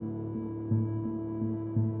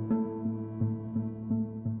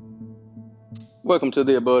Welcome to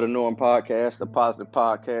the Above the Norm podcast, the positive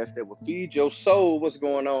podcast that will feed your soul. What's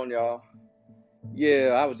going on, y'all?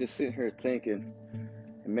 Yeah, I was just sitting here thinking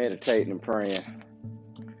and meditating and praying.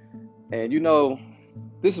 And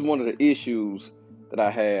this is one of the issues that I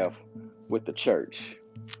have with the church.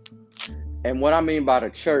 And what I mean by the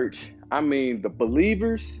church, I mean the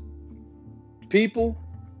believers, people,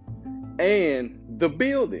 and the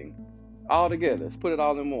building all together. Let's put it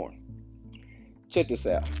all in one. Check this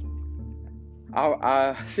out.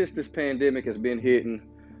 Since this pandemic has been hitting,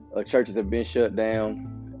 churches have been shut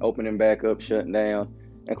down, opening back up, shutting down,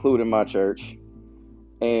 including my church.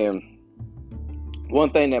 And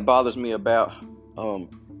one thing that bothers me about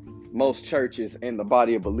most churches and the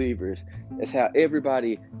body of believers is how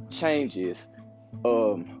everybody changes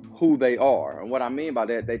who they are. And what I mean by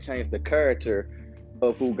that, they change the character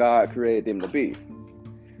of who God created them to be.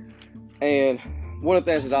 And one of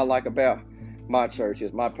the things that I like about my church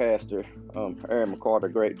is my pastor, Aaron McCarter,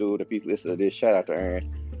 great dude. If he's listening to this, shout out to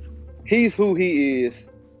Aaron. He's who he is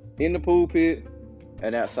in the pulpit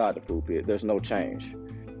and outside the pulpit. There's no change.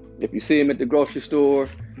 If you see him at the grocery store,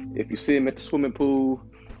 if you see him at the swimming pool,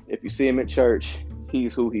 if you see him at church,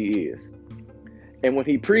 he's who he is. And when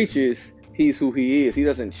he preaches, he's who he is. He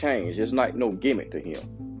doesn't change. There's like no gimmick to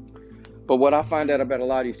him. But what I find out about a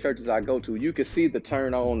lot of these churches I go to, you can see the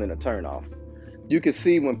turn on and the turn off. You can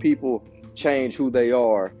see when people change who they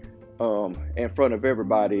are in front of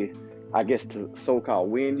everybody, I guess, to so-called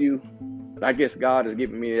win you. I guess God has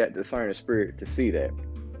given me that discerning spirit to see that.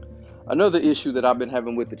 Another issue that I've been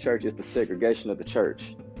having with the church is the segregation of the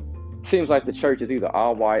church. Seems like the church is either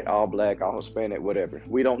all white, all black, all Hispanic, whatever.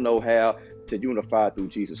 We don't know how to unify through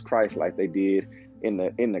Jesus Christ like they did in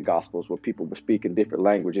the Gospels, where people were speaking different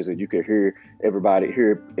languages and you could hear everybody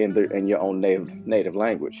here in your own native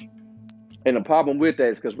language. And the problem with that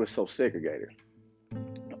is because we're so segregated.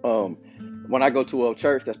 When I go to a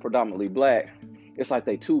church that's predominantly black, it's like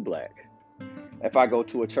they too black. If I go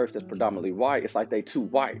to a church that's predominantly white, it's like they too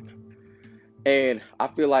white. And I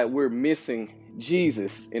feel like we're missing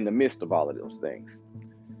Jesus in the midst of all of those things.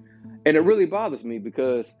 And it really bothers me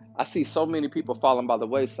because I see so many people falling by the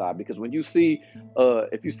wayside. Because when you see,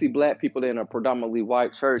 if you see black people in a predominantly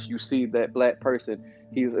white church, you see that black person,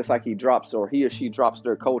 it's like he or she drops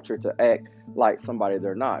their culture to act like somebody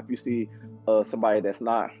they're not. If you see somebody that's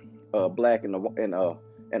not black in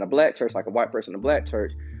a black church, like a white person in a black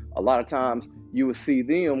church, a lot of times you will see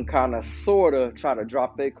them kind of sort of try to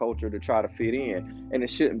drop their culture to try to fit in. And it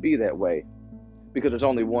shouldn't be that way because there's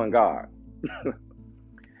only one God.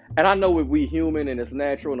 And I know we human and it's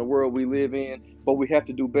natural in the world we live in, but we have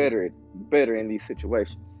to do better in these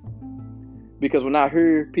situations. Because when I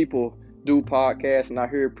hear people do podcasts and I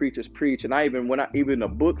hear preachers preach, and even the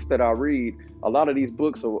books that I read, a lot of these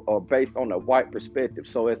books are based on a white perspective.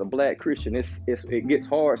 So as a black Christian, it gets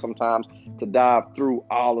hard sometimes to dive through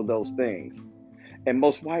all of those things. And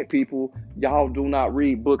most white people, y'all do not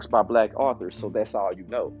read books by black authors, so that's all you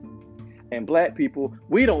know. And black people,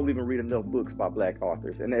 we don't even read enough books by black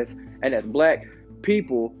authors. And as black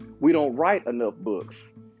people, we don't write enough books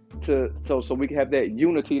so we can have that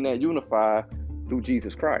unity and that unify through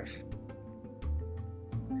Jesus Christ.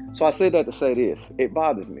 So I say that to say this. It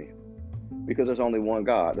bothers me because there's only one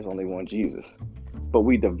God, there's only one Jesus. But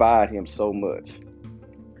we divide him so much.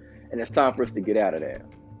 And it's time for us to get out of that.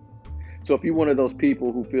 So if you're one of those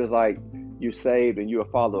people who feels like you're saved and you're a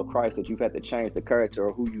follower of Christ, that you've had to change the character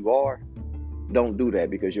of who you are, don't do that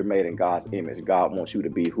because you're made in God's image. God wants you to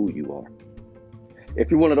be who you are. If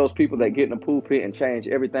you're one of those people that get in the pulpit and change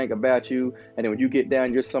everything about you, and then when you get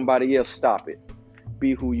down, you're somebody else, stop it.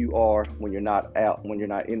 Be who you are when you're not out, when you're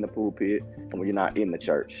not in the pulpit, and when you're not in the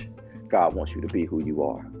church. God wants you to be who you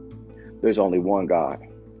are. There's only one God,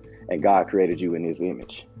 and God created you in his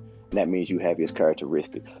image. And that means you have his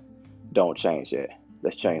characteristics. Don't change that.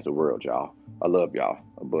 Let's change the world, y'all. I love y'all.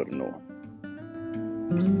 Above the Norm.